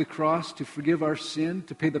 went to the cross to forgive our sin,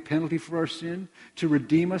 to pay the penalty for our sin, to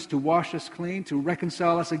redeem us, to wash us clean, to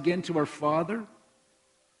reconcile us again to our Father.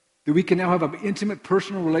 That we can now have an intimate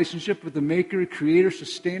personal relationship with the Maker, Creator,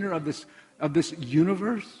 Sustainer of this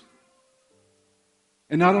universe.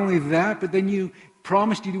 And not only that, but then you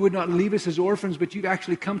promised you would not leave us as orphans, but you've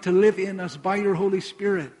actually come to live in us by your Holy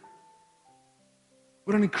Spirit.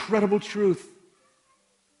 What an incredible truth.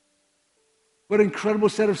 What an incredible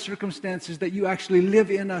set of circumstances that you actually live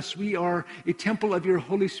in us. We are a temple of your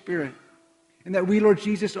Holy Spirit. And that we, Lord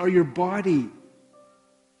Jesus, are your body.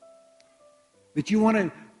 That you want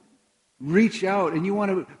to reach out and you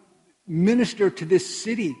want to minister to this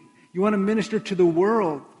city. You want to minister to the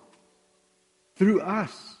world through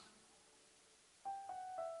us.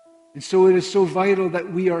 And so it is so vital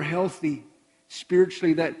that we are healthy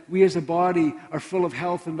spiritually, that we as a body are full of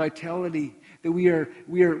health and vitality, that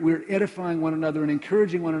we're edifying one another and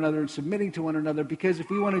encouraging one another and submitting to one another, because if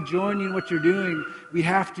we want to join you in what you're doing, we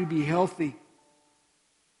have to be healthy.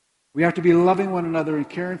 We have to be loving one another and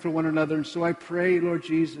caring for one another. And so I pray, Lord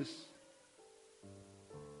Jesus,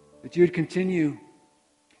 that you would continue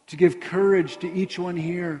to give courage to each one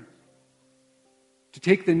here to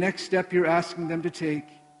take the next step you're asking them to take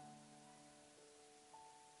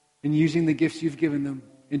in using the gifts you've given them,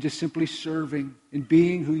 in just simply serving and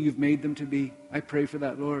being who you've made them to be. I pray for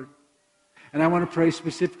that, Lord. And I want to pray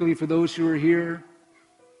specifically for those who are here,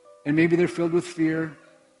 and maybe they're filled with fear,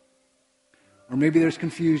 or maybe there's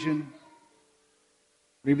confusion,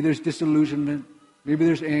 maybe there's disillusionment, maybe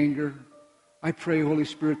there's anger. I pray, Holy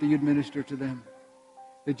Spirit, that you'd minister to them,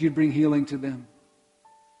 that you'd bring healing to them.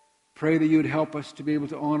 Pray that you would help us to be able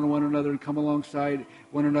to honor one another and come alongside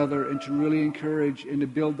one another and to really encourage and to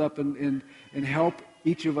build up and help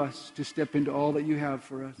each of us to step into all that you have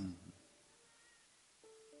for us. Mm-hmm.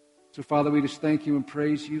 So, Father, we just thank you and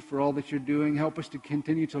praise you for all that you're doing. Help us to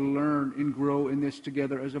continue to learn and grow in this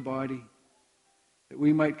together as a body, that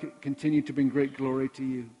we might continue to bring great glory to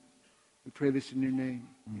you. We pray this in your name.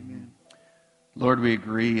 Mm-hmm. Amen. Lord, we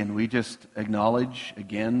agree, and we just acknowledge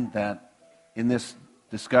again that in this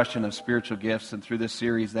discussion of spiritual gifts and through this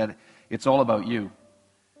series that it's all about you.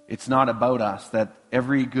 It's not about us, that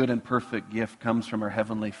every good and perfect gift comes from our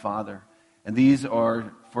Heavenly Father. And these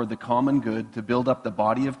are for the common good, to build up the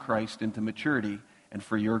body of Christ into maturity and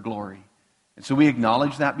for your glory. And so we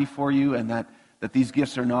acknowledge that before you, and that these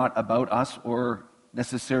gifts are not about us or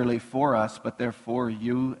necessarily for us, but they're for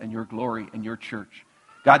you and your glory and your church.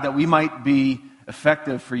 God, that we might be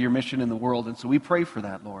effective for your mission in the world. And so we pray for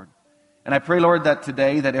that, Lord. And I pray, Lord, that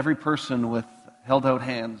today that every person with held out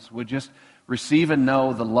hands would just receive and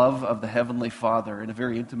know the love of the Heavenly Father in a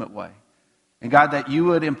very intimate way. And God, that you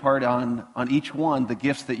would impart on each one the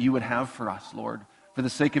gifts that you would have for us, Lord, for the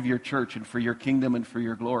sake of your church and for your kingdom and for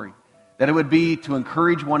your glory. That it would be to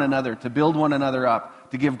encourage one another, to build one another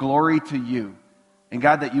up, to give glory to you. And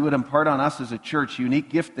God, that you would impart on us as a church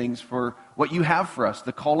unique giftings for what you have for us,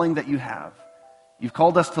 the calling that you have. You've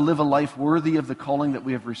called us to live a life worthy of the calling that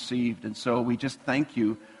we have received. And so we just thank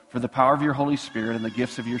you for the power of your Holy Spirit and the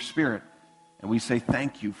gifts of your Spirit. And we say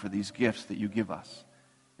thank you for these gifts that you give us.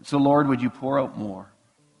 And so, Lord, would you pour out more?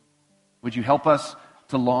 Would you help us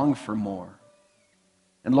to long for more?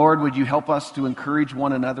 And Lord, would you help us to encourage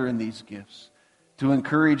one another in these gifts, to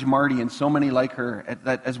encourage Marty and so many like her,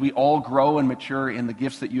 that as we all grow and mature in the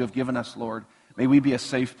gifts that you have given us, Lord, may we be a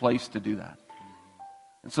safe place to do that.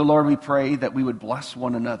 And so, Lord, we pray that we would bless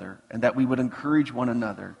one another and that we would encourage one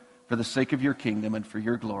another for the sake of your kingdom and for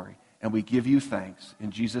your glory. And we give you thanks.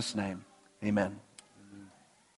 In Jesus' name, amen.